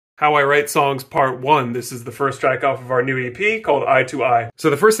How I Write Songs Part 1. This is the first track off of our new EP called Eye to Eye. So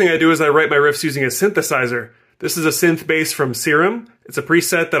the first thing I do is I write my riffs using a synthesizer. This is a synth bass from Serum. It's a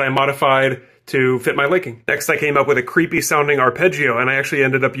preset that I modified to fit my liking. Next I came up with a creepy sounding arpeggio, and I actually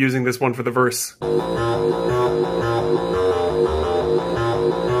ended up using this one for the verse.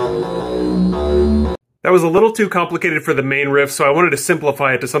 That was a little too complicated for the main riff, so I wanted to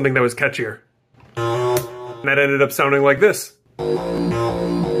simplify it to something that was catchier. And that ended up sounding like this.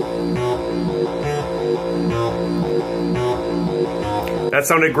 That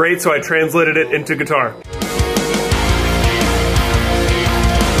sounded great, so I translated it into guitar.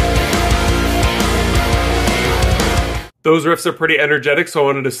 Those riffs are pretty energetic, so I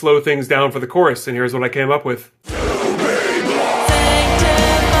wanted to slow things down for the chorus, and here's what I came up with.